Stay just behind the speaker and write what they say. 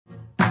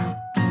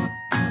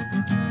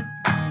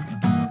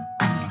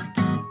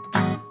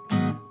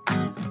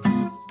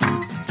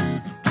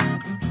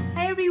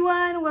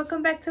everyone,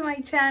 welcome back to my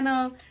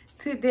channel.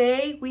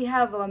 Today we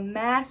have a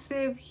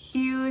massive,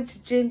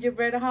 huge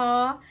gingerbread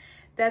haul.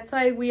 That's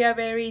why we are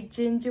very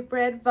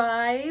gingerbread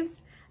vibes.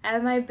 I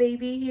have my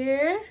baby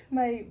here,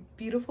 my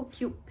beautiful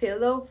cute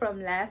pillow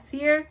from last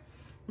year.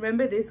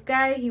 Remember this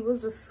guy? He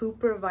was a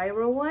super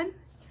viral one.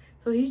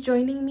 So he's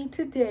joining me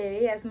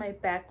today as my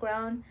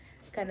background.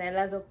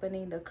 Canela's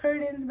opening the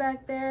curtains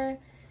back there.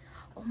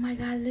 Oh my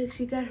god, look,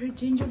 she got her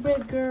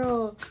gingerbread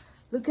girl.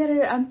 Look at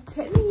her, I'm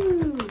telling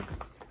you.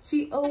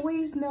 She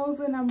always knows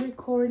when I'm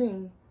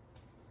recording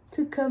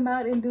to come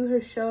out and do her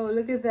show.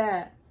 Look at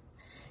that.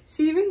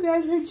 She even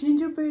grabbed her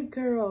gingerbread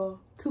girl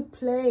to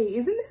play.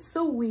 Isn't that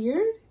so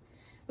weird?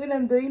 When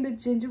I'm doing the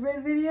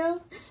gingerbread video.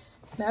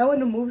 Now I want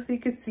to move so you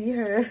can see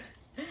her.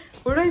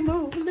 Where do I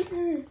move? Look at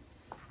her.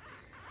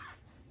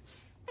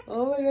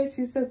 Oh my god,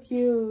 she's so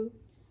cute.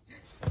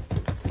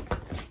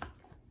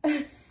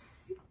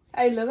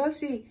 I love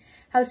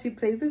how she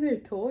plays with her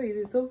toys.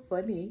 It's so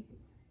funny.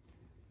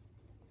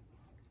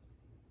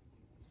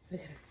 Look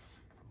at her.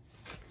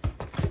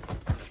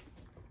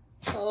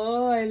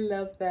 Oh, I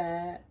love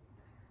that.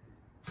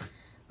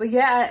 But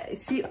yeah,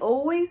 she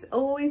always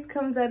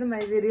comes out of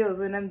my videos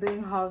when I'm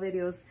doing haul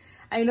videos.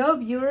 I know a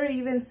viewer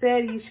even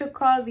said you should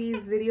call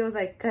these videos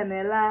like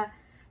Canela,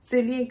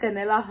 Cindy and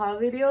Canela haul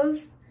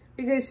videos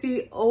because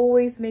she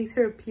always makes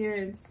her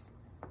appearance.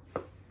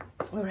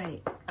 All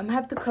right, I'm gonna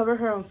have to cover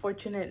her,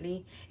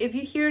 unfortunately. If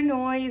you hear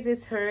noise,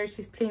 it's her.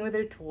 She's playing with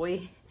her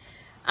toy.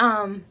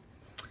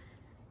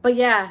 But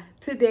yeah,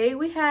 today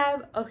we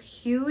have a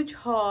huge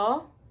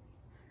haul.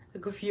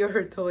 Look if you're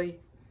her toy.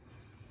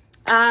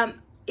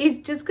 It's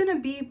just gonna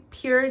be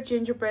pure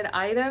gingerbread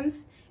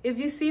items. If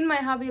you've seen my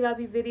Hobby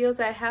Lobby videos,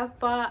 I have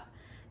bought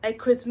like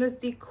Christmas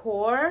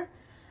decor.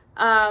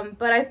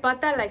 But I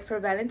bought that like for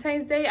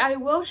Valentine's Day. I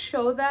will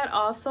show that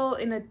also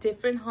in a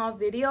different haul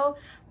video.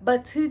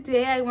 But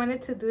today I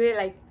wanted to do it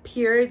like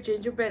pure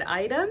gingerbread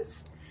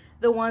items.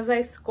 The ones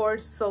I've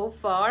scored so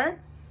far.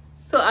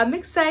 So I'm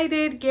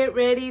excited. Get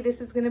ready.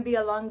 This is going to be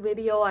a long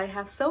video. I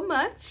have so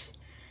much.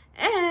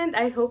 And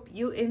I hope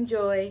you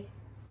enjoy.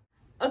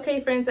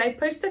 Okay, friends. I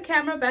pushed the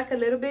camera back a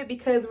little bit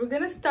because we're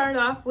going to start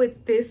off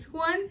with this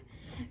one.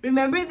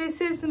 Remember, this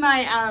is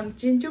my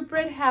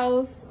gingerbread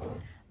house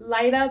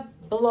light up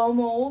blow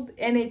mold.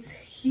 And it's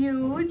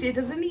huge. It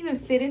doesn't even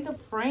fit in the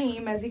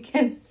frame, as you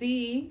can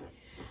see.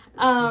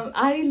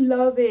 I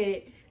love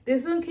it.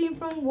 This one came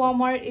from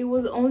Walmart. It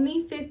was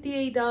only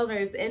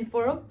 $58. And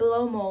for a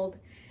blow mold,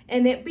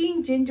 and it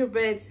being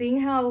gingerbread, seeing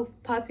how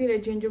popular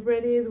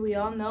gingerbread is, we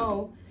all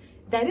know,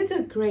 that is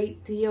a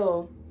great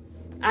deal.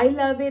 I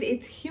love it.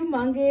 It's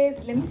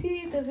humongous. Let me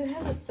see, does it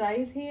have a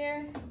size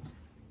here?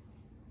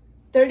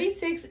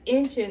 36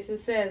 inches, it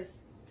says.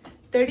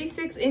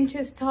 36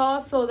 inches tall,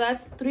 so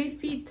that's 3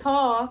 feet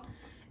tall.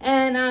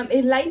 And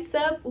it lights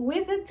up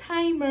with a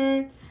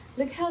timer.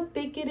 Look how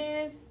thick it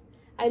is.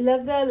 I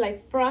love the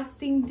like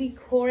frosting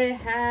decor it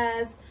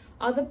has.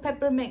 All the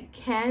peppermint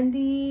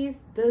candies,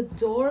 the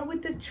door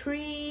with the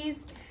trees,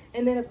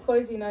 and then of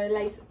course, you know, it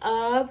lights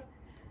up.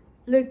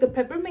 Look, the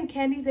peppermint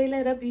candies, they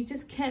light up, you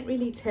just can't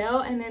really tell,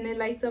 and then it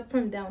lights up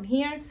from down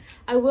here.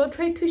 I will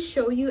try to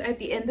show you at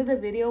the end of the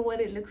video what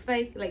it looks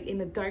like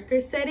in a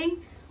darker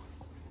setting,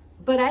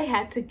 but I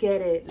had to get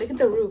it. Look at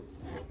the roof.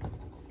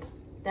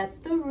 That's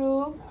the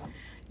roof.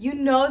 You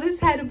know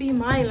this had to be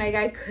mine. Like,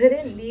 I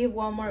couldn't leave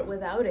Walmart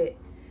without it.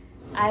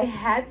 I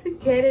had to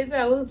get it, so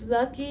I was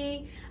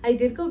lucky. I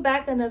did go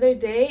back another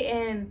day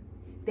and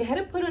they had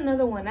to put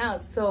another one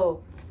out.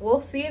 So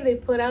we'll see if they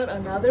put out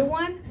another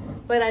one.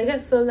 But I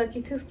got so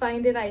lucky to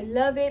find it. I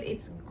love it.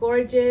 It's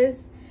gorgeous.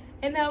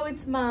 And now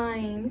it's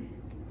mine.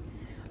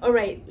 All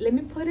right, let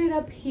me put it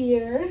up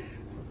here.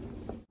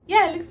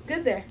 Yeah, it looks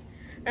good there.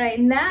 All right,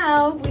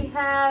 now we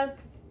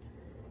have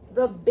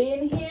the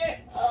bin here.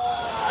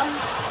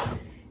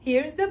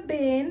 Here's the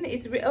bin.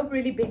 It's a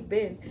really big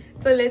bin.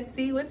 So let's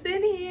see what's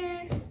in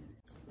here.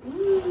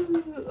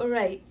 Ooh, all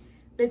right,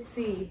 let's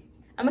see.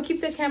 I'm gonna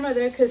keep the camera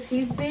there because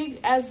he's big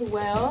as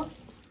well.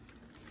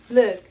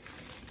 Look,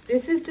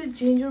 this is the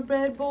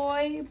gingerbread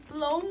boy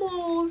blow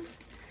mold.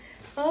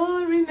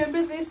 Oh,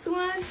 remember this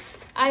one?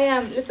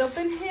 Let's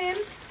open him.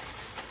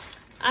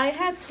 I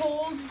had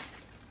told,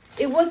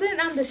 it wasn't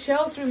on the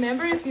shelves.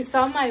 Remember, if you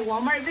saw my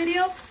Walmart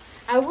video,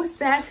 I was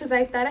sad because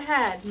I thought I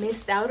had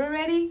missed out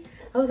already.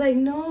 I was like,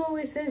 no,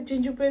 it says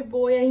gingerbread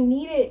boy, I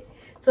need it.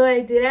 So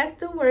I did ask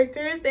the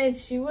workers, and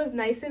she was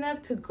nice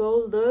enough to go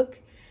look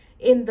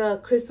in the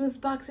Christmas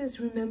boxes.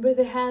 Remember,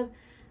 they have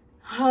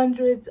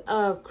hundreds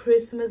of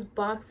Christmas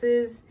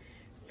boxes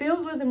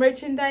filled with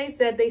merchandise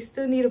that they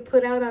still need to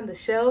put out on the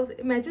shelves.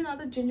 Imagine all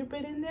the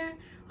gingerbread in there.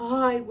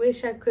 Oh, I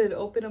wish I could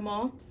open them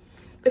all.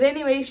 But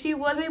anyway, she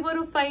was able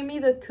to find me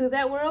the 2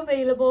 that were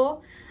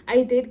available.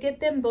 I did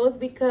get them both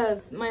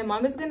because my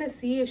mom is going to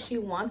see if she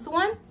wants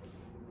one.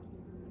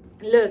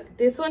 Look,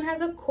 this one has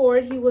a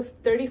cord. He was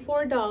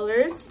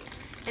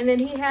 $34. And then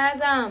he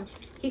has,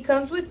 he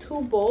comes with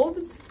 2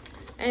 bulbs.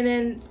 And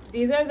then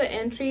these are the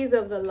entries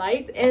of the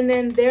lights. And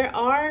then there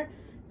are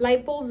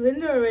light bulbs in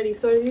there already.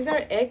 So these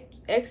are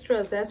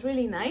extras. That's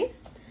really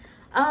nice.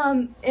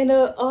 Oh,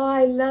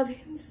 I love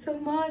him so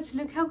much.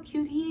 Look how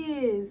cute he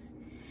is.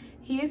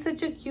 He is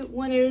such a cute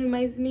one. It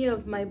reminds me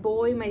of my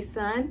boy, my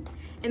son.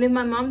 And if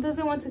my mom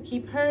doesn't want to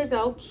keep hers,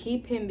 I'll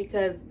keep him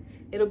because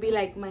it'll be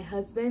like my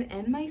husband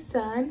and my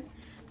son.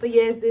 But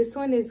yes, this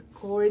one is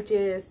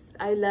gorgeous.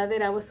 I love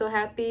it. I was so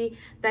happy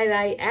that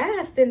I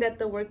asked and that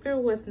the worker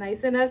was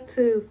nice enough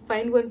to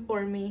find one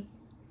for me.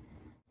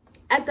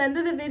 At the end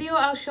of the video,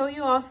 I'll show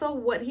you also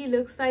what he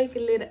looks like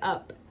lit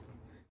up.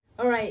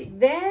 All right,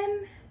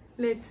 then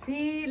let's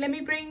see. Let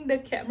me bring the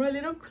camera a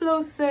little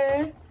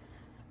closer.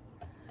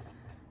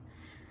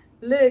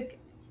 Look,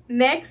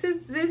 next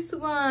is this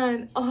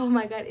one. Oh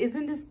my God,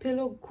 isn't this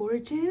pillow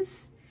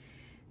gorgeous?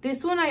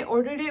 This one, I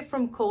ordered it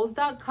from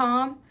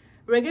Kohl's.com.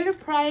 Regular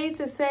price,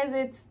 it says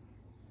it's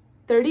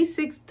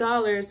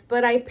 $36,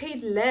 but I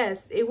paid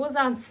less. It was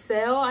on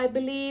sale, I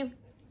believe,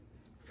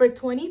 for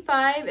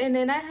 $25, and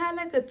then I had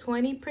like a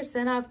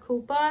 20% off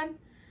coupon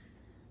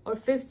or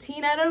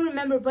 15, I don't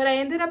remember, but I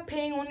ended up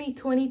paying only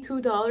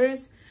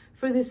 $22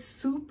 for this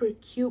super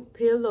cute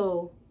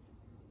pillow.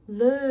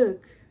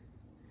 Look,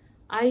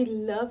 I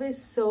love it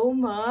so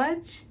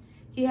much.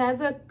 He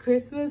has a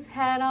Christmas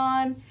hat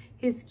on,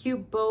 his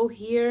cute bow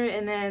here,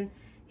 and then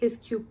his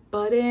cute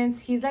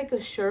buttons. He's like a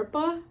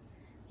Sherpa.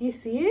 You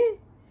see it?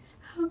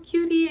 How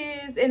cute he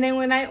is. And then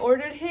when I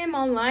ordered him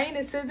online,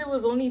 it said there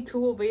was only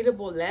 2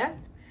 available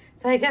left.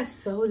 So I got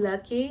so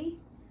lucky.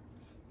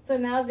 So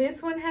now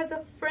this one has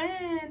a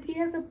friend. He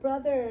has a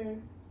brother.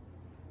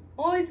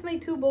 Oh, it's my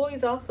 2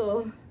 boys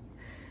also.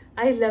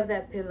 I love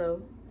that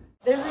pillow.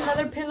 There's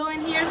another pillow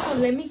in here, so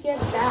let me get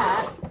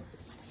that.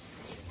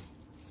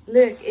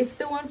 Look, it's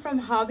the one from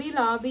Hobby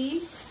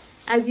Lobby.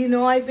 As you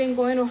know, I've been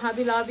going to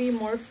Hobby Lobby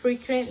more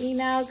frequently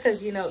now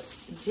because, you know,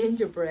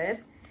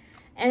 gingerbread.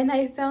 And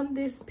I found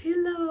this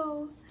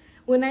pillow.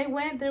 When I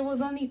went, there was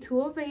only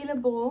 2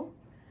 available.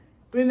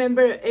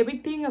 Remember,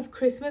 everything of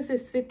Christmas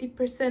is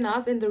 50%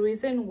 off. And the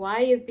reason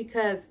why is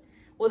because,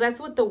 well, that's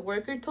what the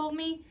worker told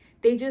me.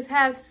 They just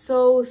have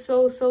so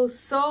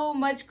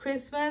much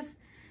Christmas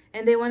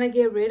and they want to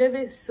get rid of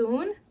it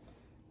soon.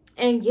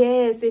 And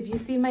yes, if you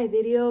see my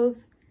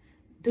videos,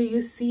 do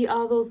you see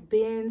all those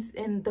bins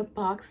and the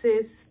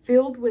boxes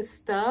filled with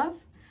stuff?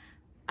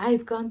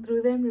 I've gone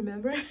through them,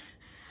 remember?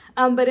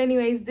 But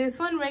anyways, this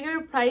one regular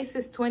price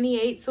is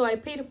 $28, so I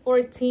paid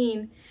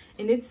 $14.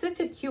 And it's such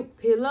a cute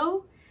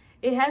pillow.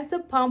 It has the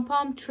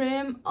pom-pom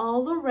trim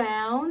all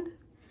around.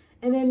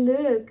 And then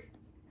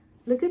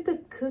look at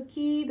the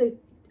cookie, the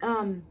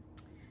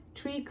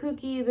tree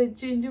cookie, the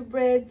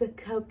gingerbread, the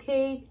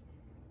cupcake.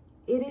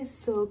 It is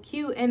so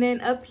cute. And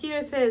then up here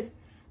it says,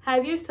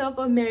 have yourself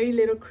a merry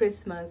little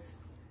Christmas.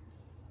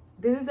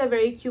 This is a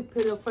very cute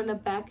pillow. From the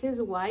back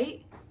is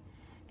white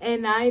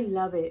and I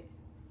love it.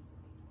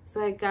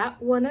 So I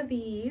got one of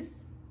these.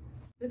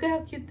 Look at how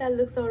cute that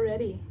looks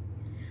already.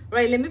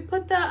 Right, let me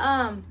put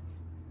the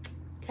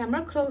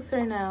camera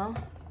closer now.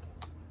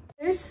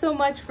 There's so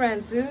much,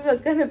 friends. This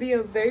is gonna be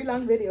a very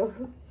long video.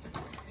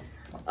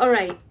 All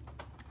right,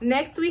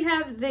 next we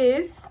have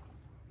this.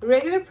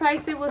 Regular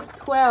price, it was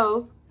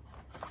 $12.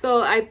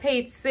 So I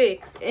paid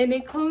 $6, and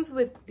it comes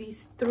with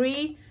these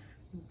 3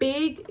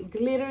 big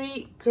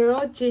glittery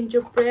girl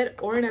gingerbread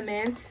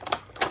ornaments.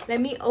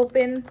 Let me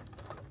open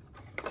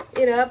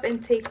it up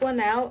and take one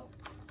out.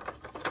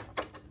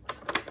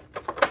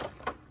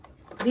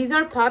 These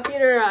are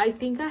popular. I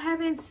think I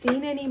haven't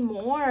seen any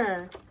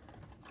more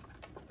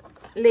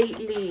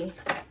lately.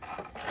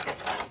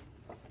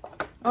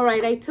 All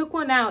right, I took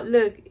one out.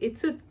 Look,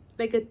 it's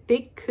like a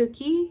thick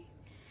cookie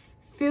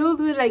filled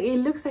with, like, it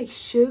looks like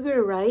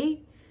sugar, right?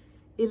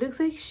 It looks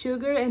like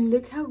sugar, and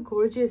look how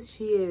gorgeous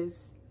she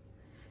is.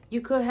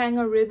 You could hang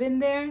a ribbon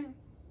there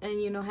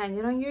and, you know, hang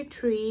it on your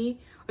tree,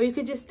 or you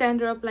could just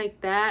stand her up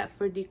like that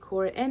for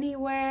decor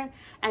anywhere,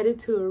 add it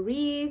to a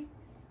wreath.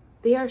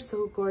 They are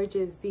so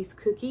gorgeous, these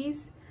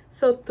cookies.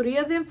 So 3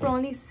 of them for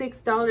only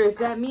 $6.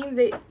 That means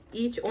that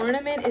each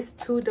ornament is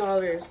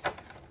 $2,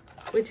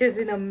 which is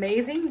an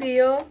amazing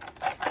deal.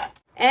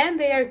 And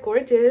they are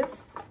gorgeous.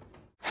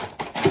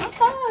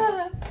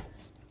 Ah,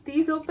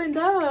 these opened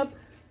up.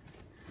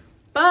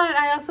 But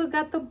I also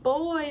got the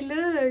boy,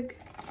 look.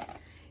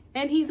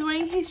 And he's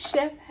wearing his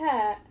chef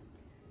hat.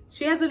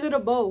 She has a little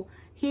bow.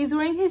 He's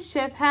wearing his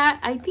chef hat.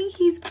 I think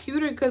he's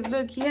cuter because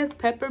look, he has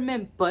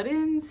peppermint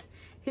buttons.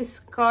 His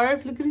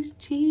scarf, look at his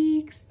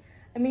cheeks.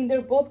 I mean,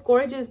 they're both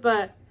gorgeous,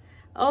 but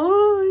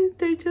oh,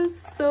 they're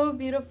just so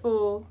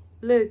beautiful.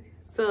 Look,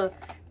 so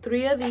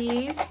 3 of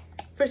these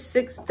for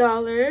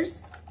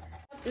 $6.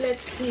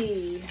 Let's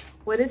see,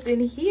 what is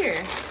in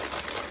here?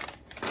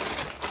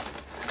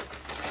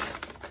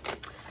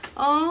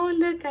 Oh,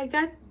 look, I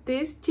got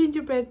this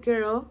gingerbread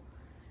girl.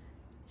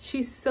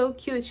 She's so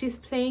cute. She's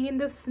playing in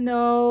the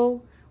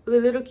snow with a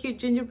little cute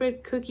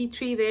gingerbread cookie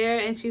tree there,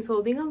 and she's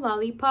holding a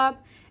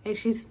lollipop, and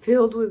she's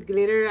filled with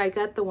glitter. I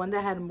got the one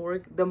that had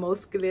the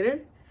most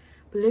glitter.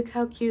 But look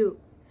how cute.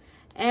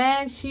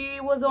 And she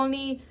was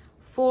only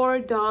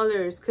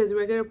 $4 because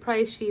regular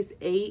price she's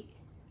 $8.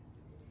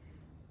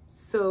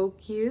 So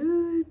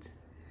cute.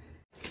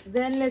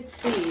 Then let's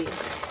see.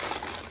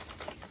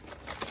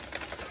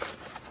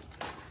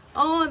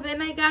 Oh,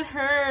 then I got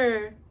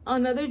her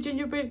another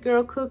gingerbread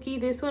girl cookie.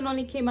 This one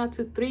only came out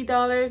to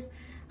 $3.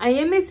 I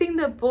am missing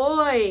the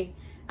boy.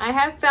 I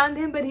have found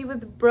him, but he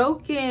was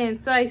broken,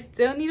 so I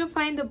still need to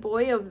find the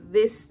boy of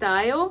this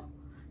style.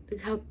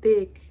 Look how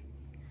thick.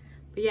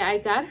 But yeah, I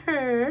got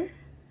her.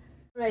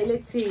 Right,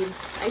 let's see.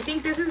 I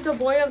think this is the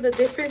boy of the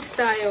different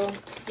style.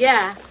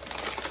 Yeah.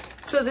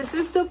 So this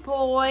is the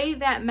boy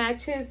that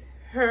matches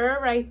her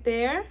right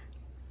there.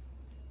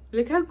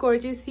 Look how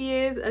gorgeous he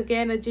is.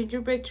 Again, a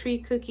gingerbread tree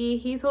cookie.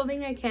 He's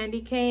holding a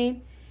candy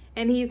cane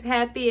and he's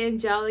happy and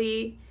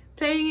jolly,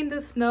 playing in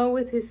the snow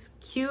with his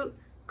cute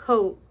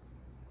coat.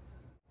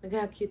 Look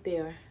how cute they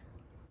are.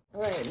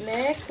 All right,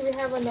 next we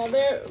have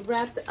another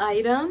wrapped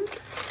item.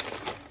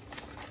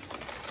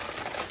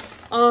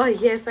 Oh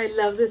yes, I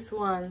love this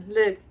one.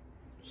 Look,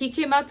 he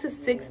came out to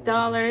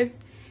 $6.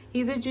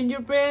 He's a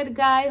gingerbread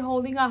guy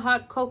holding a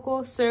hot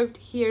cocoa served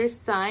here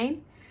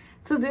sign.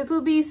 So this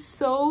will be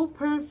so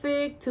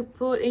perfect to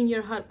put in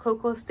your hot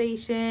cocoa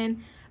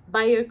station,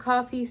 by your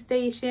coffee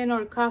station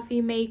or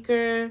coffee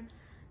maker.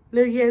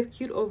 Look, he has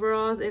cute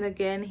overalls, and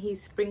again,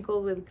 he's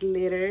sprinkled with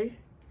glitter.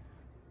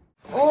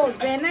 Oh,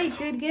 then I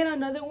did get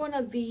another one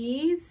of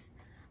these.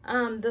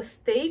 The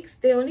steaks,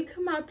 they only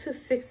come out to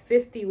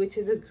 $6.50, which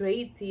is a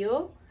great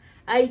deal.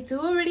 I do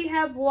already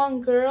have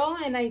one girl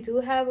and I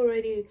do have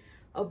already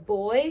a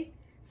boy.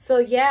 So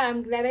yeah,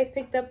 I'm glad I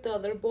picked up the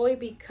other boy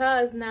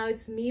because now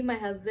it's me, my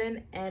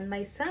husband, and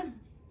my son.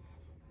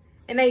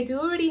 And I do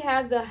already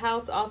have the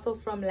house also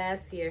from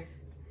last year.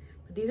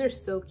 But these are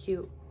so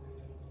cute.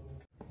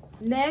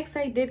 Next,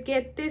 I did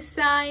get this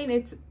sign.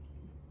 It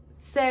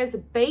says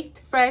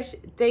Baked Fresh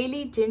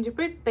Daily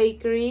Gingerbread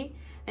Bakery.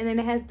 And then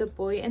it has the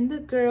boy and the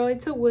girl.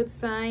 It's a wood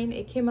sign.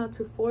 It came out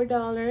to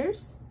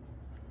 $4.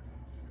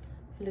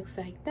 Looks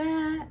like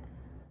that.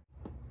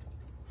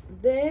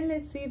 Then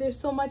let's see, there's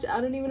so much,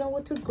 I don't even know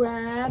what to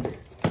grab.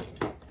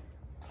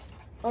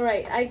 All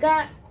right, I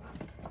got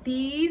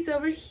these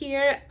over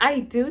here. I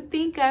do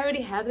think I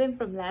already have them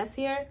from last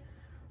year.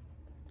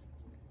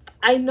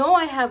 I know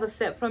I have a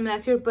set from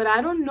last year, but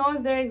I don't know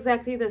if they're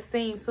exactly the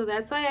same. So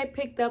that's why I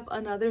picked up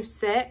another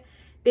set.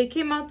 They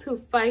came out to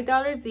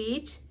 $5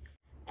 each.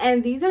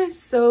 And these are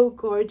so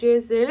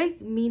gorgeous. They're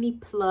like mini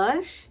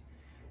plush.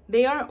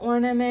 They are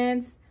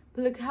ornaments.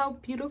 But look how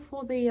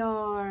beautiful they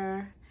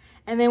are.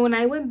 And then when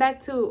I went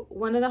back to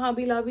one of the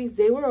Hobby Lobbies,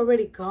 they were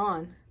already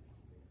gone.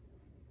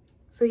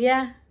 So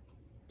yeah,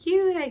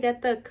 cute. I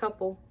got the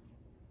couple.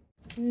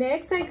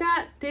 Next, I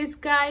got this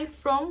guy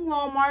from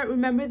Walmart.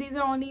 Remember, these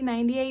are only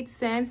 98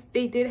 cents.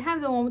 They did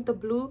have the one with the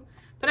blue,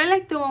 but I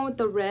like the one with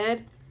the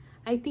red.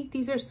 I think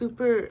these are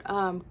super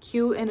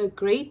cute and a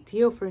great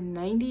deal for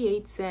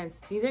 98 cents.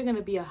 These are going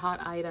to be a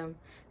hot item.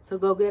 So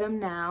go get them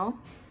now.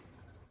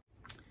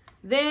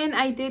 Then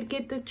I did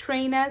get the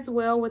train as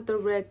well with the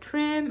red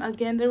trim.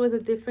 Again, there was a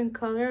different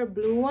color, a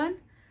blue one.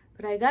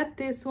 But I got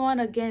this one,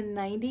 again,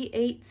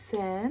 98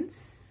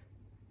 cents.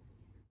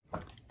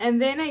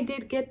 And then I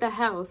did get the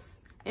house.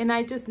 And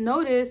I just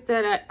noticed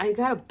that I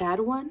got a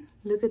bad one.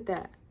 Look at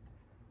that.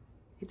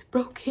 It's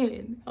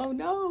broken. Oh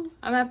no.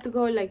 I'm going to have to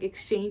go like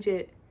exchange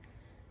it.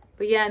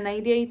 But yeah,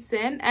 98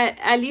 cents.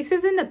 At least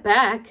it's in the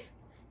back.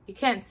 You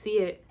can't see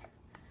it.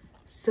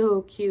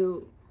 So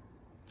cute.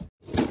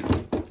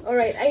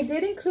 Alright, I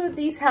did include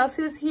these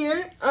houses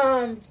here.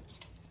 I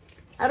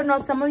don't know,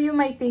 some of you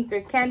might think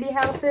they're candy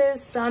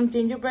houses, some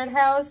gingerbread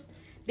house.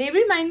 They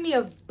remind me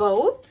of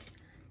both.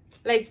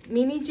 Like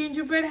mini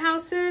gingerbread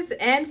houses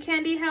and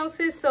candy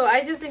houses. So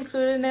I just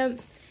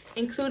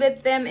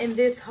included them in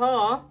this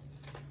haul.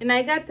 And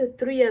I got the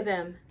 3 of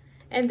them.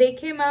 And they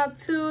came out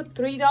to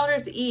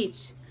 $3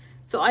 each.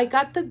 So I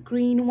got the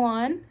green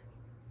one.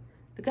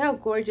 Look how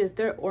gorgeous.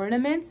 They're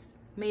ornaments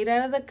made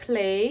out of the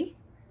clay.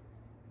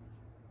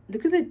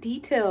 Look at the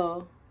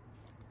detail.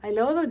 I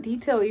love the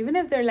detail. Even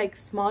if they're like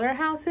smaller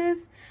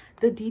houses,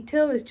 the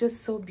detail is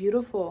just so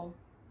beautiful.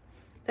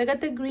 So I got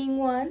the green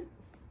one.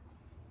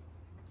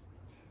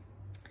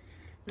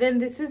 Then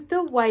this is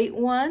the white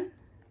one.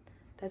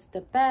 That's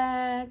the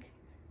back,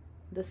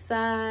 the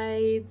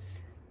sides.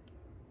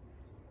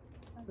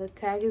 The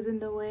tag is in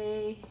the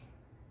way.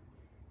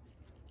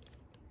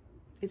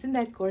 Isn't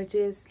that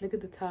gorgeous? Look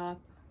at the top.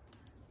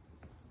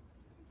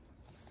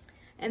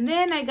 And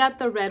then I got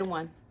the red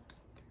one.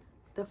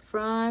 The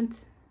front,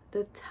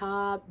 the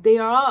top,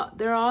 they're all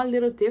a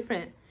little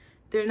different.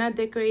 They're not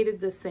decorated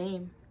the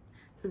same.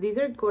 So these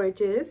are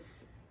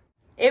gorgeous.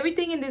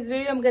 Everything in this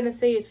video I'm gonna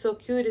say is so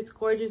cute, it's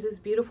gorgeous, it's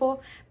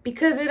beautiful,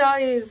 because it all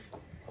is.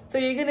 So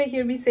you're gonna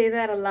hear me say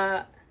that a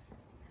lot.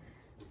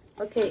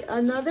 Okay,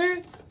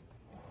 another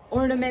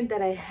ornament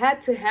that I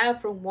had to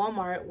have from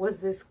Walmart was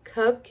this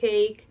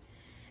cupcake,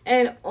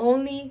 and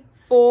only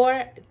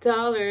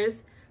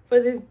 $4 for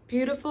this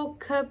beautiful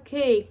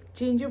cupcake,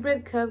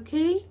 gingerbread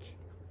cupcake.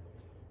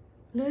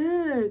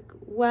 Look,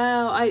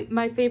 wow.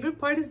 My favorite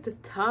part is the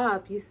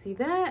top. You see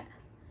that?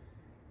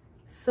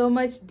 So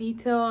much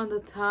detail on the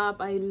top.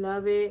 I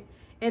love it.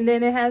 And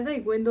then it has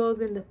like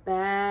windows in the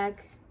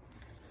back.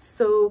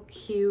 So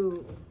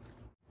cute.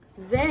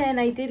 Then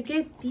I did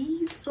get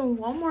these from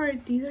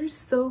Walmart. These are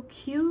so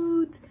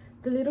cute,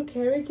 the little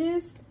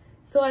carriages.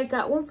 So I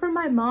got one for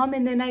my mom,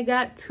 and then I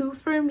got two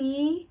for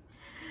me.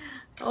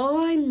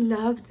 Oh, I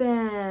love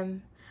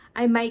them.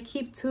 I might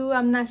keep two,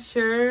 I'm not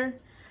sure.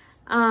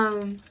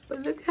 But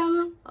look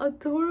how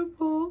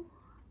adorable.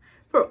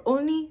 For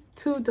only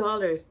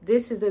 $2.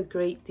 This is a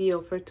great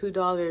deal for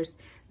 $2.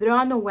 They're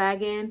on the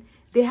wagon.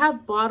 They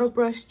have bottle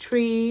brush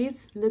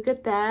trees. Look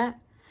at that.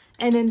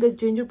 And then the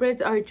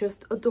gingerbreads are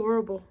just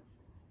adorable.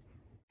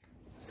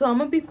 So I'm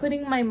gonna be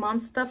putting my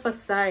mom's stuff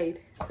aside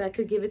so I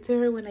could give it to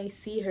her when I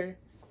see her.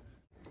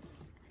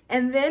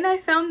 And then I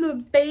found the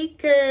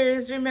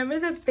bakers. Remember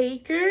the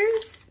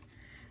bakers?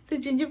 The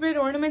gingerbread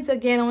ornaments,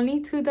 again, only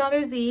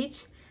 $2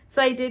 each.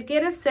 So I did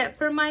get a set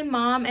for my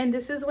mom, and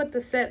this is what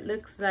the set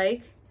looks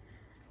like.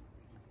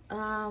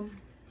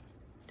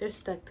 They're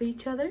stuck to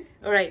each other.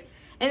 All right.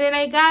 And then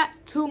I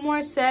got two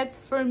more sets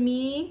for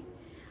me.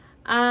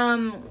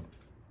 They're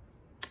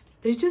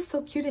just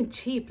so cute and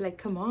cheap. Like,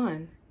 come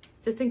on.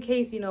 Just in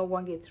case, you know,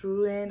 one gets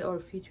ruined or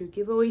future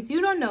giveaways.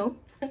 You don't know.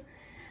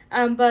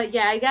 But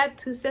yeah, I got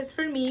two sets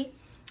for me.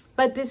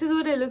 But this is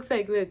what it looks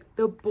like. Look,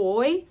 the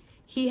boy,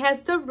 he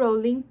has the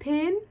rolling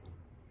pin.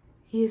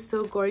 He is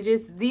so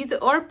gorgeous. These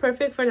are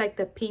perfect for like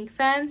the pink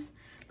fans.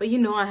 But you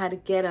know I had to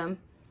get them.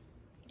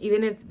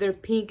 Even if they're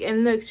pink.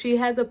 And look, she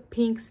has a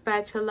pink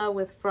spatula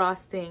with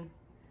frosting.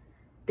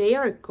 They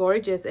are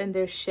gorgeous. And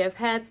they're chef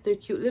hats. They're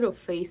cute little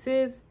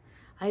faces.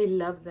 I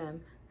love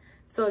them.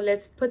 So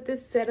let's put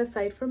this set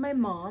aside for my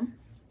mom.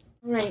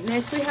 All right,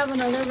 next we have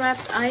another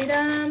wrapped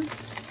item.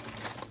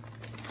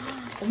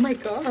 Oh my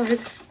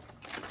gosh.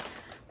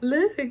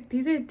 Look,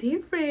 these are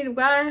different.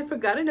 Wow, I had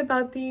forgotten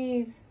about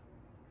these.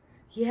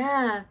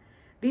 Yeah,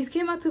 these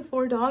came out to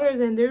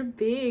 $4 and they're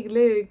big,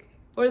 look.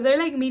 Or they're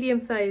like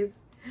medium size.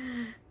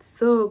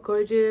 So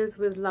gorgeous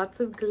with lots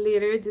of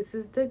glitter. This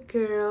is the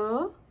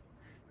girl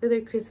with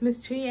her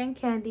Christmas tree and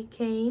candy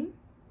cane.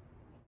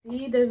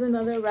 See, there's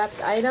another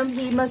wrapped item.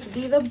 He must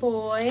be the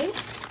boy.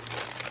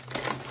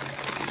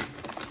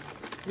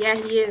 Yeah,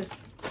 he is.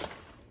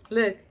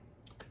 Look.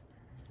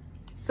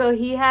 So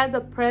he has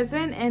a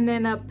present and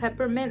then a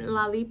peppermint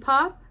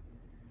lollipop.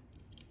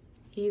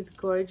 He's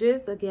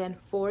gorgeous. Again,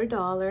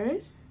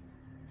 $4.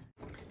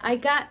 I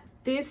got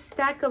this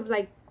stack of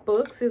like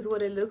books is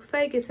what it looks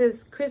like. It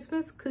says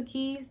Christmas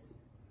cookie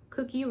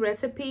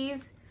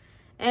recipes.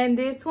 And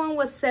this one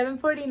was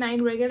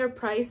 $7.49 regular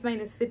price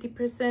minus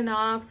 50%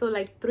 off. So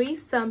like $3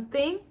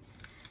 something.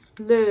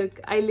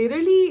 Look,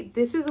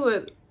 this is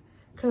what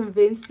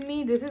convinced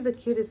me. This is the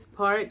cutest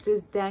part.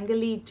 This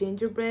dangly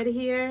gingerbread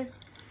here.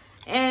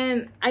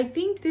 And I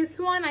think this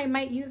one, I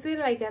might use it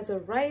like as a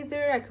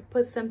riser. I could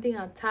put something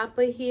on top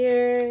of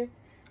here.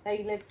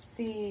 Like, let's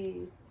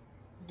see.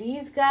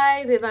 These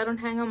guys, if I don't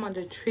hang them on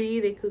the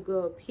tree, they could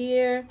go up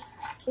here.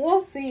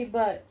 We'll see,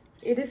 but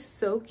it is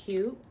so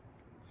cute.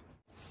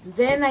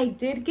 Then I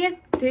did get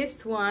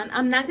this one.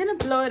 I'm not going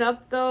to blow it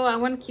up though. I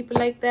want to keep it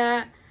like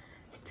that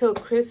till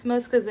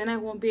Christmas because then I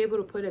won't be able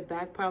to put it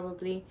back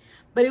probably.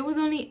 But it was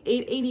only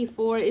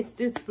 $8.84. It's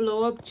this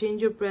blow up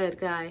gingerbread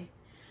guy.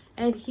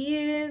 And he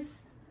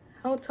is,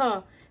 how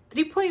tall?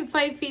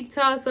 3.5 feet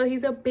tall, so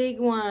he's a big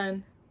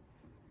one.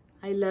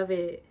 I love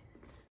it.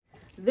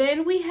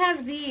 Then we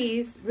have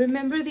these.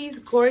 Remember these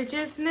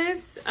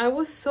gorgeousness? I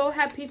was so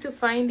happy to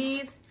find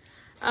these.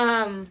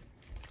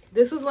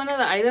 This was one of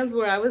the items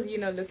where I was, you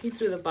know, looking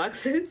through the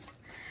boxes.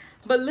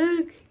 But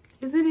look,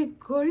 isn't it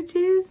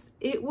gorgeous?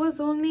 It was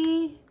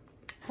only,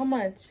 how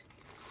much?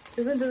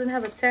 This one doesn't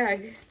have a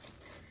tag.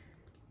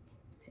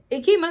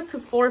 It came out to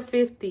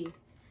 $4.50.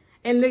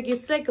 And look,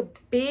 it's like a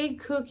big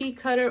cookie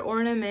cutter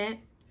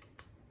ornament.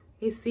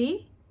 You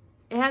see?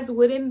 It has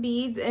wooden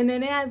beads. And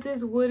then it has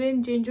this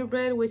wooden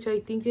gingerbread, which I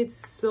think it's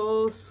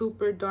so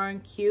super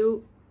darn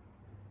cute.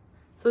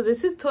 So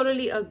this is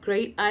totally a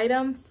great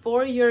item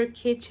for your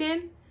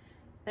kitchen.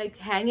 Like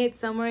hang it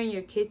somewhere in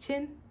your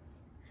kitchen.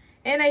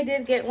 And I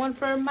did get one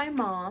for my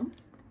mom.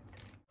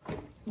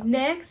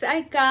 Next,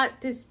 I got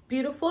this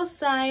beautiful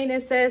sign.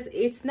 It says,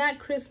 "It's not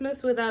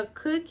Christmas without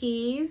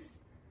cookies."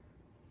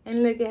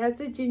 And look, it has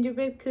the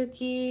gingerbread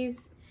cookies.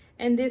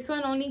 And this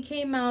one only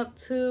came out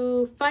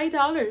to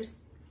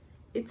 $5.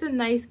 It's a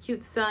nice,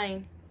 cute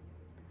sign.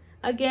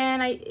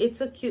 Again,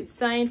 it's a cute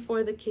sign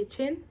for the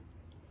kitchen.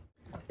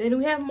 Then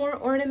we have more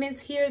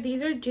ornaments here.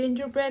 These are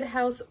gingerbread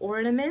house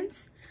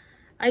ornaments.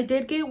 I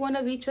did get one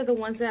of each of the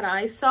ones that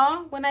I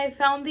saw when I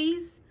found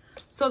these.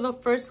 So the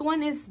first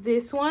one is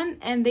this one.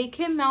 And they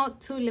came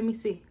out to, let me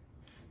see,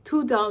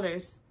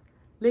 $2.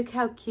 Look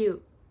how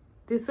cute.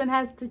 This one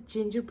has the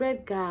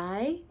gingerbread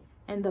guy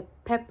and the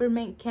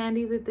peppermint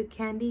candies with the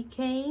candy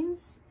canes.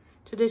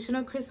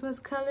 Traditional Christmas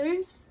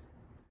colors.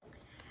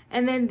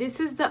 And then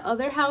this is the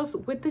other house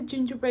with the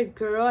gingerbread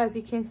girl, as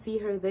you can see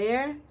her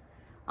there.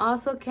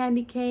 Also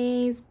candy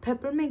canes,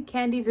 peppermint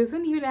candies. This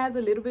one even has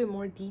a little bit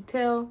more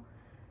detail.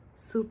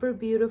 Super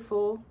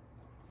beautiful.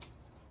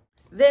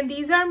 Then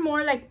these are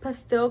more like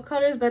pastel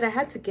colors, but I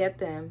had to get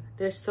them.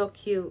 They're so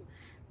cute.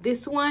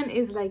 This one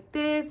is like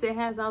this. It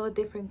has all the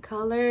different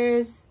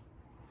colors.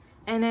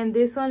 And then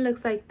this one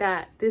looks like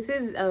that. This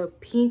is a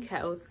pink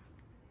house.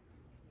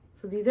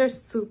 So these are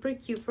super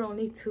cute for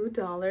only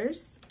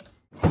 $2.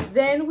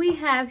 Then we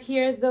have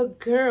here the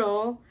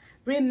girl.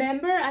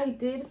 Remember, I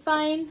did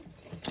find,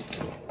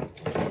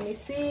 let me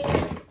see,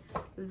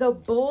 the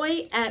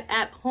boy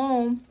at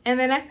home. And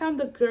then I found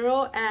the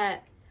girl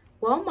at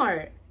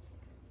Walmart.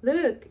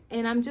 Look,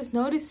 and I'm just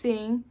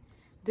noticing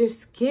their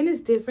skin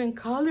is different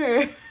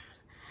color.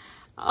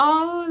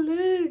 Oh,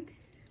 look.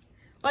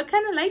 Well, I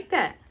kind of like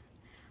that.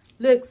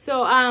 Look,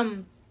 so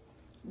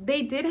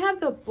they did have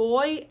the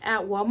boy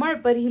at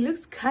Walmart, but he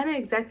looks kind of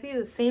exactly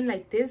the same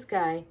like this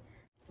guy.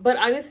 But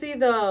obviously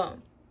the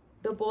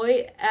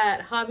boy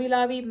at Hobby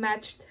Lobby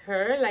matched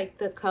her, like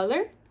the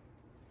color.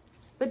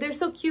 But they're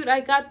so cute. I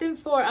got them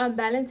for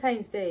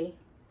Valentine's Day.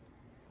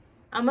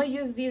 I'm gonna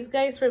use these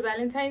guys for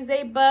Valentine's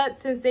Day,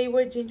 but since they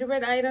were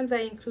gingerbread items, I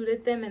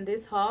included them in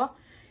this haul.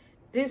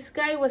 This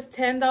guy was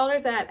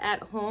 $10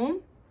 at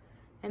home,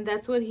 and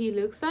that's what he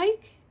looks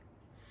like.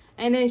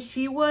 And then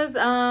she was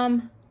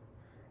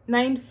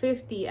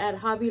 $9.50 at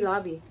Hobby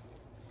Lobby.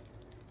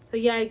 So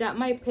yeah, I got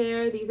my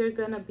pair. These are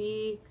gonna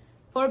be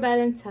for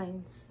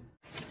Valentine's.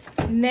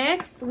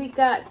 Next, we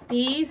got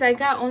these. I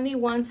got only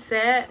one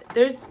set.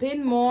 There's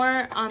been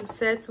more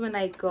sets when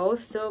I go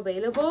still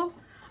available.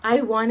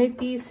 I wanted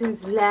these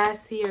since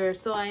last year,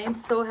 so I am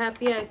so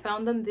happy I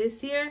found them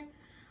this year.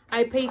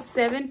 I paid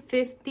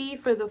 $7.50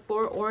 for the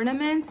 4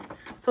 ornaments,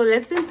 so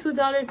less than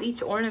 $2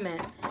 each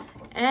ornament.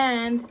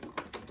 And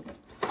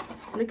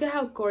look at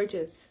how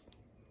gorgeous.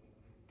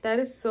 That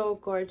is so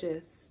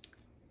gorgeous.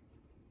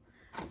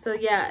 So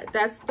yeah,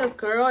 that's the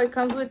girl. It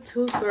comes with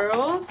 2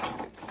 girls.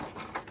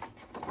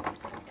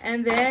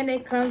 And then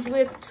it comes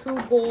with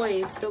 2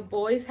 boys. The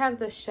boys have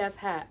the chef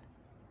hat.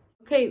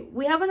 Okay,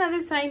 we have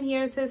another sign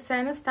here. It says,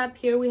 Santa, stop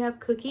here. We have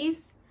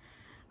cookies.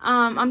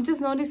 I'm just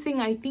noticing,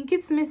 I think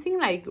it's missing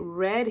like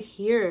red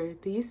here.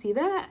 Do you see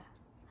that?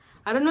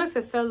 I don't know if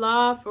it fell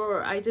off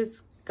or I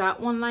just got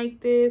one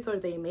like this or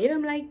they made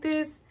them like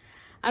this.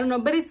 I don't know,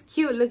 but it's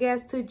cute. Look, it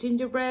has 2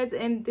 gingerbreads,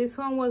 and this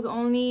one was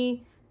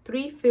only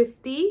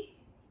 $3.50.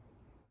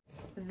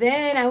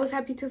 Then I was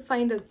happy to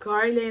find a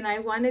garland. I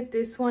wanted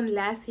this one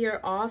last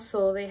year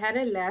also. They had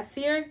it last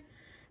year,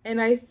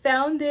 and I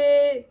found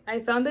it.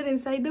 I found it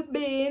inside the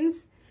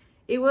bins.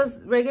 It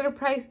was regular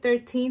price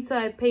 $13, so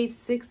I paid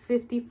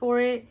 $6.50 for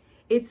it.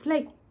 It's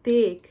like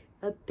thick,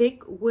 a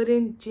thick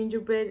wooden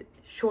gingerbread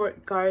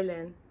short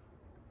garland.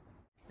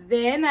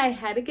 Then I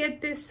had to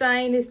get this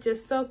sign. It's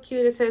just so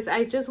cute. It says,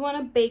 I just want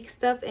to bake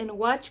stuff and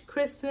watch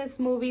Christmas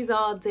movies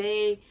all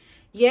day.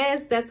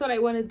 Yes, that's what I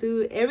want to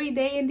do every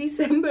day in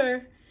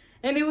December.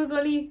 And it was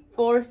only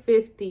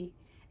 $4.50.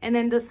 And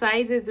then the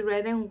size is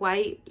red and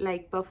white,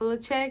 like buffalo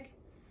check.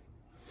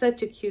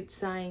 Such a cute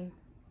sign.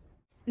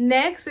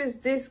 Next is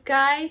this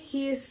guy.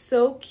 He is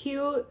so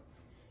cute.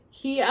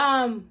 He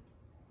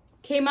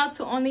came out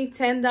to only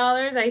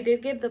 $10. I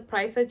did get the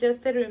price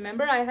adjusted.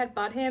 Remember, I had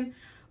bought him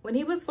when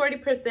he was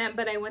 40%,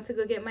 but I went to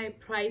go get my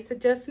price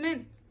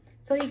adjustment.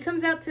 So he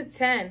comes out to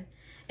 $10.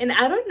 And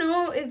I don't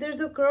know if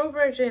there's a girl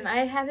version.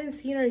 I haven't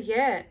seen her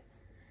yet.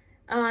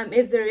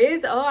 If there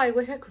is, oh, I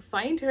wish I could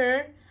find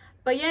her.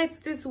 But yeah, it's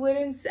this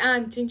wooden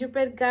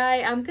gingerbread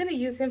guy. I'm gonna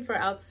use him for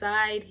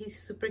outside.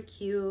 He's super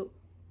cute.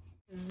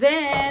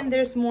 Then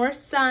there's more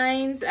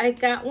signs. I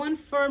got one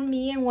for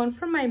me and one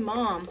for my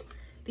mom.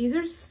 These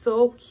are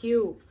so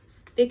cute.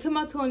 They come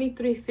out to only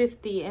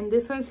 $3.50. And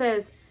this one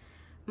says,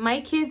 my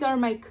kids are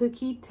my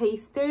cookie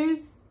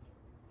tasters.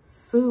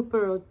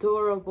 Super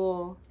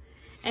adorable.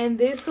 And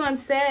this one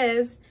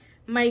says,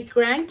 my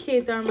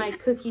grandkids are my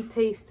cookie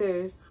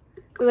tasters.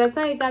 So that's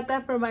how I got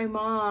that for my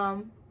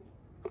mom.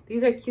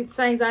 These are cute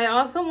signs. I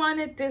also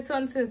wanted this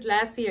one since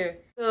last year.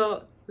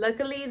 So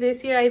luckily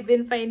this year I've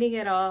been finding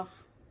it all.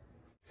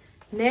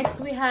 Next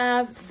we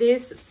have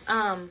this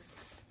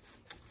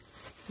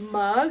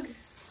mug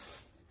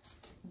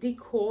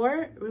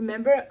decor.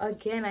 Remember,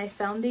 again, I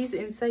found these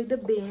inside the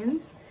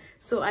bins.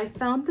 So I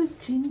found the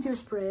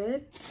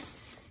gingerbread.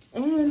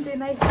 And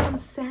then I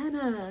found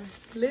Santa.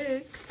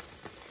 Look.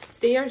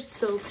 They are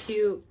so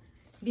cute.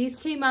 These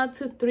came out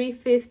to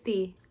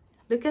 $3.50.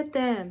 Look at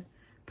them.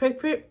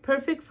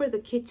 Perfect for the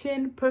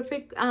kitchen.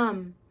 Perfect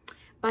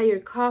by your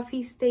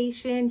coffee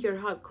station, your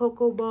hot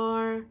cocoa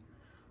bar.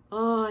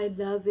 Oh, I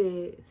love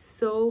it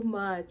so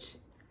much.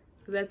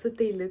 That's what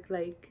they look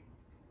like.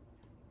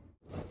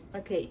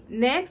 Okay,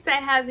 next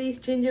I have these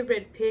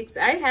gingerbread picks.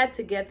 I had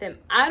to get them.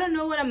 I don't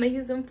know what I'm gonna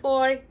use them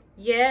for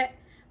yet,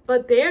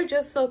 but they're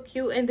just so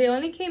cute, and they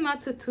only came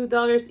out to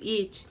 $2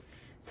 each.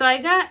 So I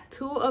got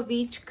 2 of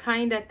each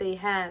kind that they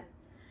had.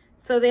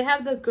 So they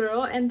have the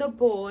girl and the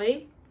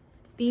boy.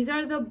 These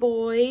are the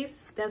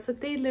boys. That's what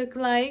they look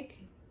like.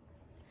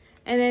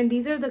 And then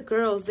these are the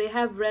girls. They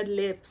have red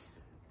lips.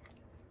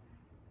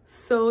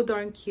 So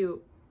darn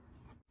cute.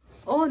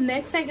 Oh,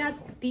 next I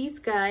got these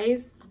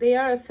guys. They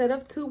are a set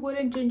of 2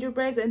 wooden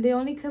gingerbreads, and they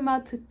only come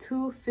out to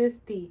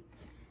 $2.50.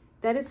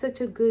 That is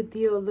such a good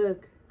deal.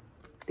 Look,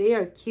 they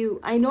are cute.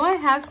 I know I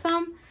have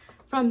some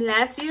from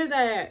last year that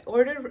I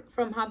ordered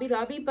from Hobby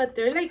Lobby, but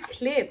they're like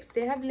clips.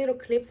 They have little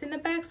clips in the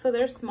back, so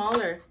they're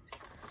smaller.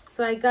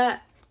 So I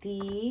got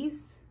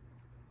these.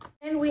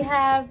 And we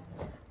have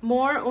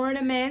more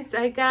ornaments.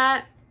 I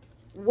got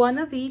one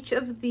of each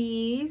of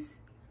these.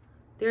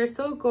 They're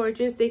so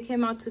gorgeous. They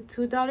came out to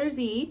 $2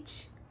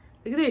 each.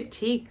 Look at their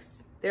cheeks,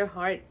 their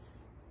hearts.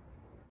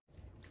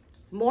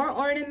 More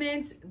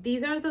ornaments.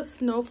 These are the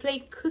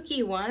snowflake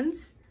cookie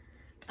ones.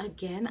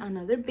 Again,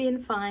 another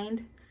bin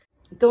find.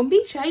 Don't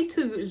be shy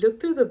to look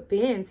through the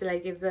bins.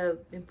 Like if the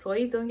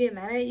employees don't get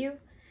mad at you,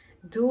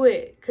 do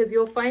it, because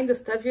you'll find the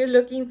stuff you're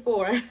looking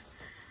for.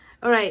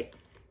 All right.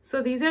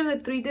 So these are the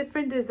 3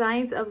 different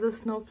designs of the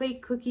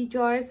snowflake cookie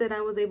jars that I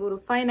was able to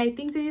find. I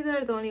think these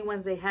are the only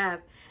ones they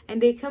have.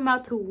 And they come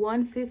out to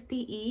 $1.50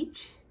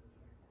 each.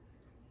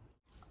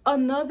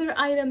 Another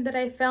item that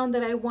I found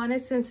that I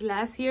wanted since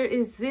last year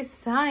is this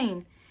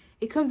sign.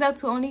 It comes out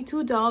to only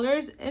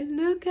 $2. And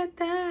look at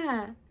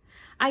that.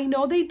 I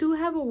know they do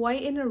have a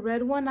white and a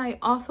red one. I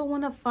also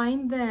want to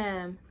find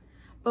them.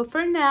 But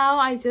for now,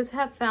 I just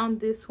have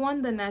found this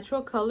one, the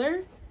natural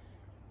color.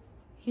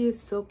 He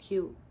is so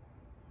cute.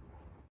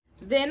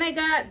 Then I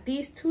got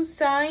these 2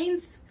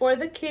 signs for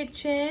the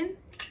kitchen.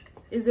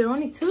 Is there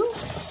only 2?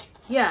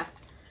 Yeah.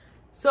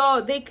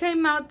 So they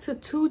came out to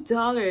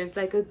 $2,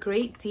 like a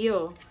great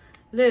deal.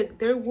 Look,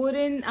 they're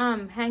wooden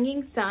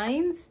hanging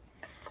signs.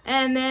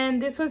 And then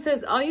this one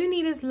says, all you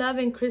need is love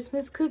and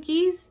Christmas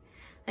cookies.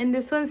 And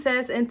this one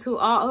says, and to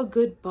all a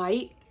good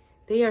bite.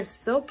 They are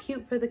so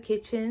cute for the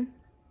kitchen.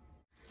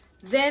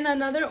 Then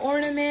another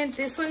ornament.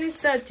 This one is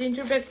the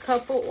gingerbread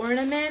couple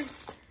ornament.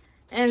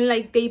 And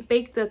like they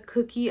baked the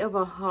cookie of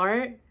a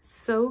heart.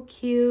 So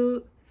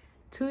cute.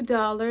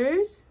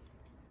 $2.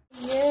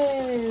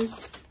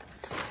 Yes.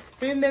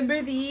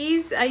 Remember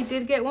these? I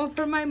did get one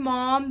for my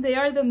mom. They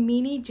are the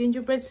mini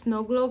gingerbread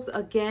snow globes.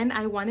 Again,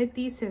 I wanted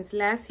these since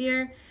last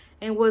year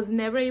and was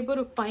never able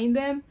to find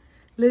them.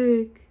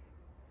 Look.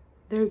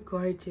 They're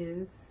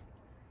gorgeous.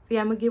 So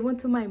yeah, I'm gonna give one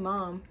to my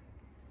mom.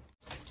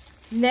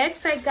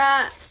 Next, I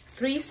got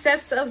 3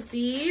 sets of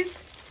these.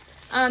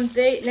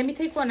 Let me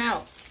take one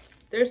out.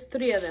 There's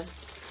 3 of them.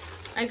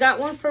 I got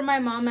one for my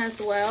mom as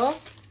well.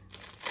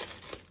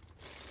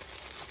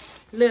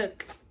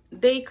 Look,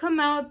 they come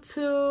out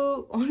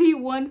to only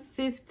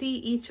 $1.50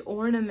 each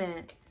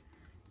ornament.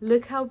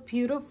 Look how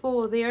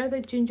beautiful. They are the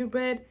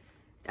gingerbread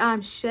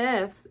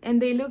chefs,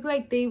 and they look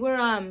like they were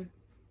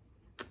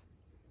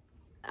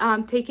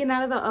taken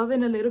out of the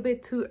oven a little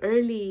bit too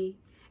early.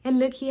 And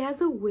look, he has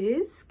a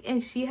whisk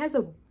and she has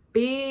a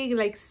big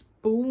like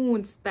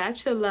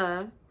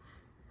spatula.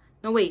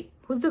 No, wait,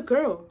 who's the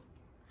girl?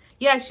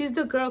 Yeah, she's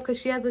the girl because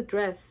she has a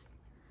dress.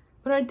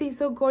 But aren't they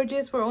so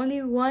gorgeous for only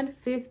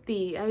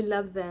 $1.50? I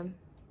love them.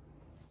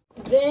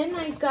 Then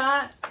I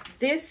got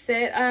this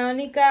set. I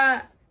only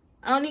got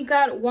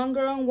one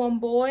girl and one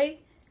boy,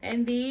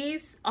 and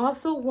these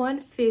also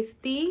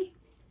 $1.50.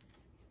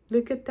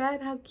 Look at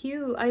that, how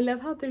cute. I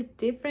love how they're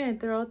different.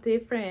 They're all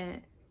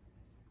different.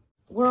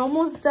 We're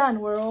almost done.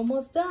 We're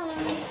almost done.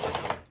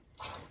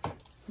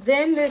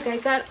 Then look, I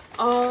got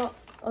all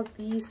of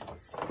these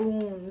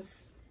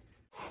spoons.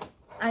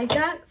 I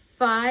got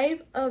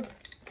 5 of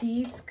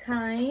these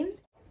kind.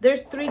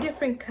 There's 3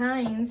 different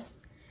kinds,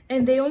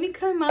 and they only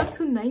come out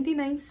to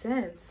 99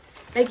 cents.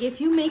 Like if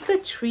you make a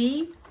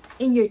tree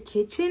in your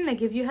kitchen,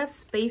 like if you have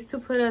space to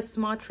put a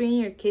small tree in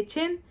your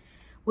kitchen,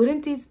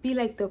 wouldn't these be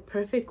like the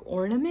perfect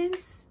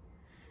ornaments?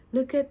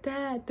 Look at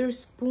that. They're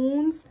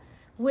spoons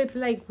with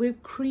like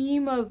whipped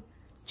cream of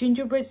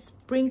gingerbread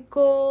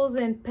sprinkles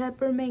and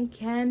peppermint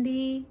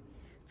candy.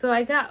 So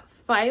I got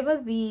 5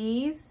 of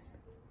these.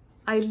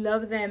 I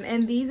love them.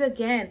 And these,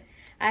 again,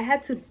 I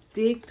had to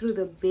dig through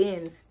the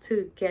bins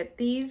to get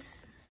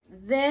these.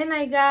 Then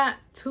I got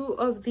 2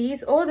 of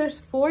these. Oh, there's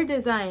 4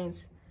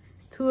 designs.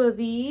 2 of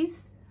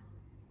these.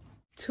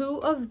 2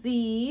 of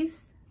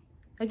these.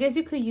 I guess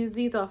you could use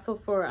these also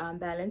for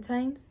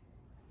Valentine's.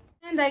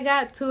 And I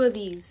got 2 of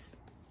these.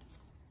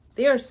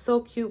 They are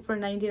so cute for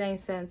 99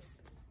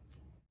 cents.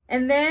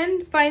 And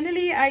then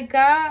finally I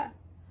got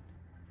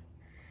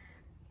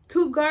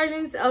 2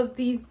 garlands of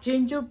these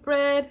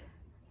gingerbread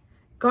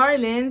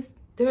garlands.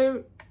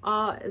 They're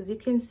as you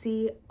can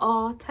see,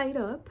 all tied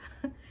up.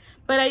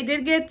 But I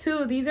did get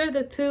 2. These are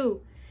the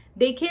 2.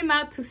 They came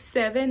out to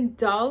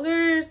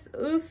 $7. It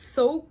was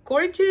so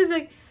gorgeous.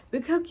 Like,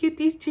 look how cute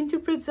these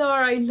gingerbreads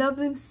are. I love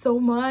them so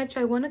much.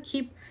 I want to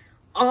keep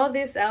all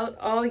this out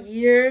all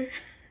year.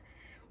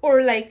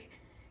 Or like,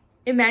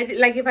 imagine,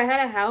 like if I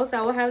had a house,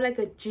 I would have like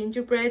a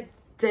gingerbread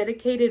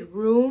dedicated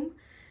room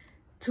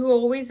to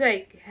always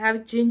like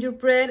have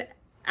gingerbread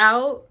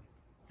out.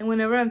 And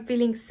whenever I'm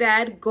feeling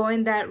sad, go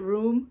in that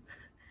room.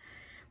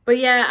 But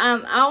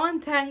yeah, I'll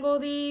untangle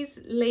these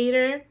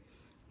later.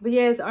 But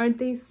yes, aren't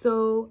they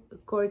so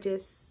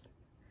gorgeous?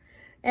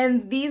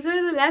 And these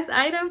are the last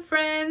item,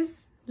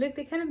 friends. Look,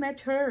 they kind of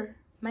match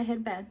my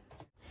headband.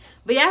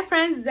 But yeah,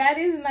 friends, that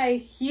is my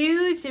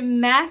huge,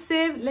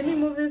 massive... Let me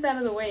move this out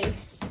of the way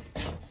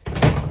so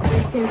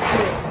you can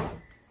see it.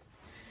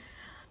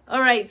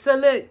 Alright, so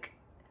look.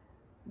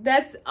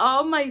 that's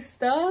all my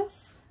stuff.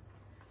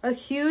 A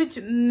huge,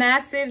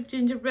 massive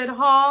gingerbread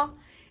haul.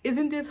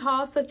 Isn't this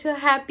haul such a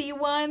happy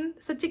one?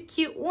 Such a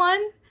cute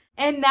one?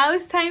 And now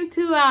it's time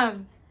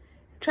to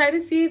try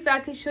to see if I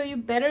can show you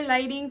better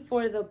lighting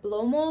for the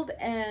blow mold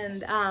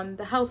and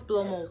the house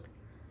blow mold.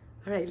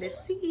 All right,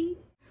 let's see.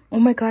 Oh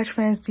my gosh,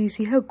 friends, do you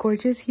see how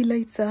gorgeous he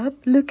lights up?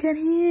 Look at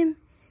him.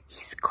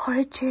 He's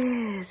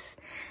gorgeous.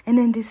 And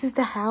then this is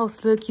the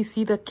house. Look, you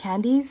see the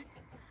candies?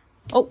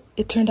 Oh,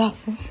 it turned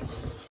off.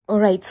 All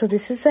right, so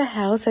this is the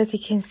house. As you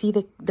can see,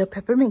 the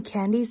peppermint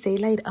candies, they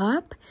light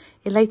up.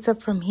 It lights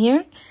up from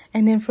here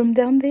and then from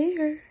down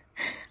there.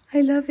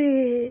 I love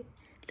it.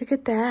 Look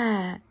at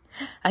that.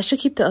 I should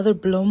keep the other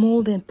blow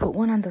mold and put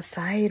one on the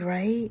side,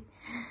 right?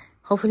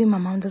 Hopefully my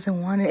mom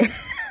doesn't want it.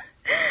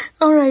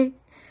 All right,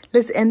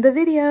 let's end the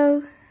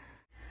video.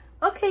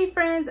 Okay,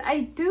 friends,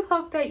 I do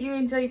hope that you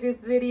enjoyed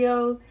this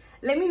video.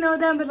 Let me know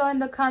down below in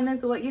the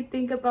comments what you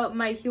think about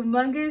my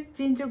humongous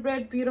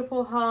gingerbread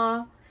beautiful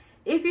haul.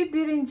 If you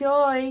did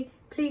enjoy,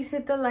 please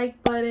hit the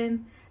like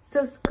button.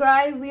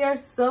 Subscribe. We are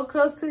so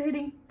close to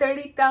hitting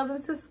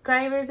 30,000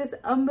 subscribers. It's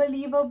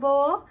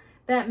unbelievable.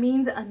 That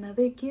means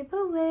another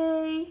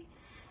giveaway.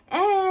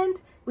 And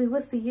we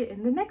will see you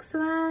in the next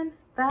one.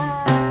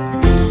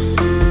 Bye.